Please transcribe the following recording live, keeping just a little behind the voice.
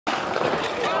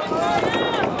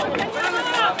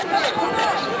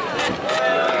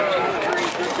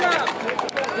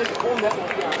Underway,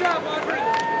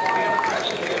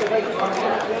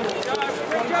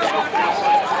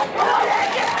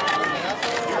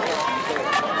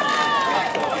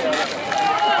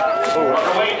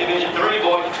 Division 3,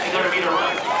 boys, 300-meter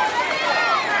run.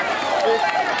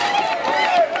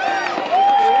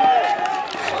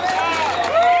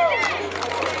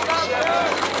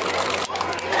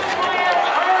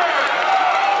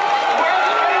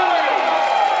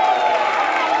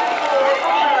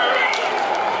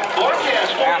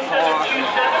 Forecast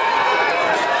 47.27.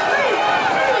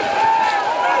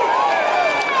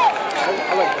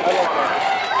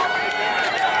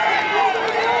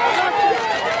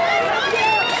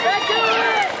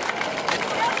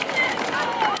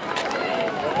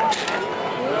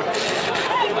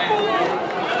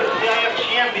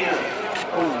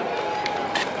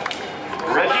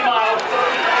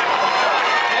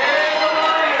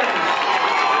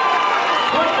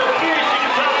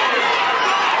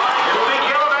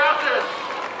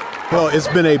 Well, it's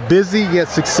been a busy yet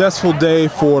successful day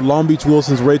for Long Beach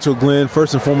Wilson's Rachel Glenn.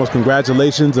 First and foremost,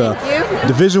 congratulations.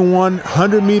 Division I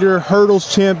 100-meter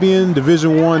hurdles champion,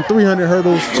 Division I 300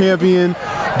 hurdles champion,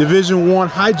 Division I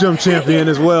high jump champion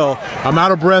as well. I'm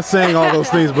out of breath saying all those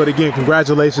things, but again,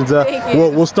 congratulations.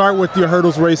 We'll start with your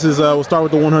hurdles races. We'll start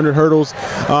with the 100 hurdles.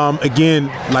 Again,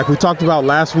 like we talked about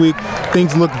last week,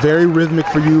 things look very rhythmic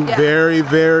for you, very,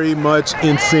 very much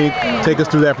in sync. Take us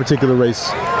through that particular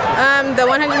race. The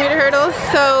 100-meter hurdles.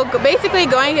 So basically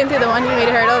going into the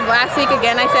 100-meter hurdles, last week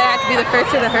again I said I had to be the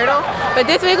first to the hurdle, but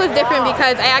this week was different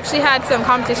because I actually had some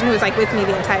competition who was like with me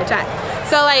the entire time.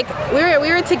 So like we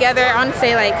were together, I want to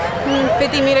say like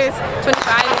 50 meters, 25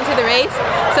 into the race.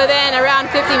 So then around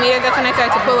 50 meters, that's when I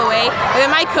started to pull away. And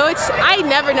then my coach, I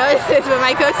never noticed this, but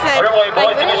my coach said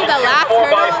like literally the last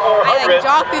hurdle, I like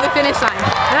jogged through the finish line.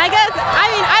 And I guess,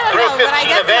 I mean, I don't know, but I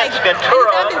guess like it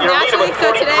happens naturally.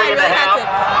 So today I really had to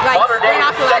like sprint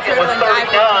off the last hurdle and dive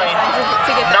for the finish line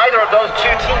to get that.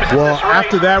 Well,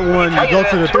 after that one, you go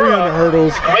to the 300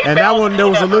 hurdles, and that one there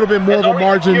was a little bit more of a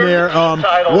margin there.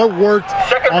 What worked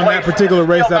on that particular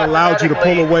race that allowed you to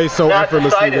pull away so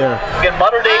effortlessly there?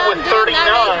 During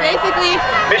that race, basically,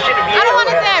 I don't want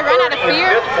to say I run out of fear,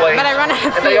 but I run out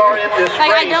of fear.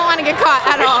 Like I don't want to get caught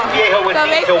at all. So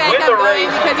basically, I kept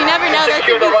going because you never know, there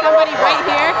could be somebody right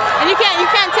here, and you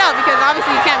can't tell because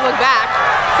obviously you can't look back.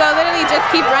 So literally just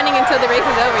keep running until the race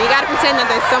is over. You got to pretend that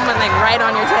there's someone like right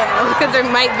on your tail because there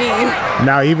might be.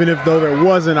 Now, even if though there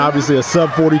wasn't obviously a sub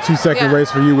 42-second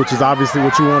race for you, which is obviously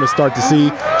what you want to start to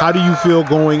see, how do you feel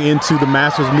going into the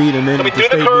Masters meet and then the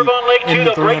state meet in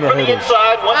the 300 hurdles?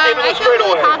 I feel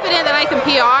really confident that I can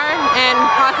PR and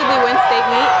possibly win state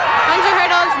meet. 100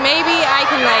 hurdles, maybe I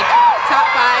can like top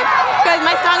 5 because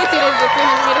my strongest suit is the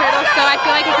 300-meter hurdles, so I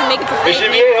feel like I can make it to state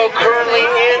meet.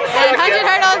 And 100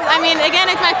 hurdles, I mean, again,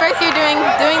 it's my first year doing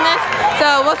this,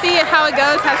 so we'll see how it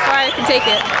goes, how far I can take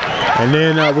it. And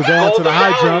then we're going to the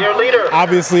high jump.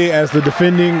 Obviously, as the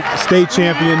defending state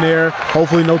champion there,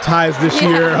 hopefully no ties this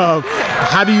year.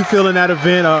 How do you feel in that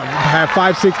event? Have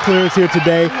 5-6 clearance here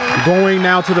today. Going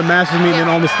now to the Masters meeting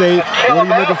on the state. What are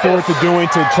you looking forward to doing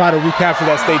to try to recapture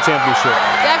that state championship?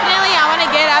 Definitely, I want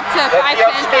to get up to 5'10",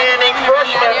 5'11"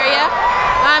 around that area.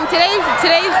 Today's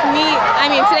meet,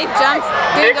 today's jumps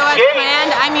didn't go as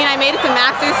planned. I mean, I made it to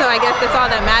Masters, so I guess that's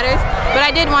all that matters. But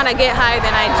I did want to get higher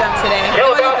than I jumped today. It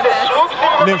wasn't the best.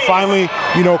 And then finally,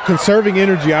 you know, conserving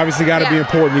energy obviously got to be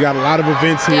important. You got a lot of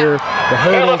events here, the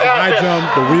hurdles, the high jump,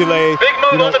 the relay.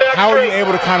 You know, how are you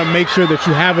able to kind of make sure that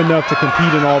you have enough to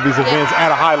compete in all these events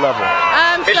at a high level?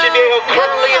 So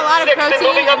definitely a lot of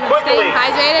protein and staying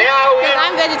hydrated because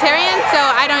I'm vegetarian, so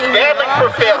I don't eat meat at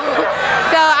all.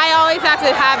 So I always have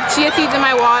to have chia seeds in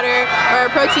my water or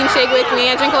a protein shake with me.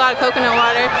 I drink a lot of coconut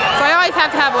water, so I always have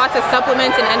to have lots of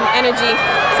supplements and energy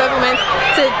supplements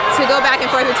to go back and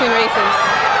forth between races.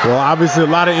 Well, obviously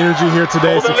a lot of energy here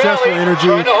today, successful energy.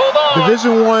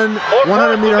 Division I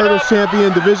 100-meter hurdles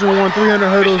champion, Division I 300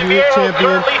 hurdles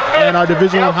champion, and our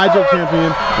Division I high jump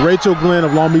champion, Rachel Glenn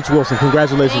of Long Beach Wilson.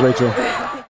 Congratulations, Rachel.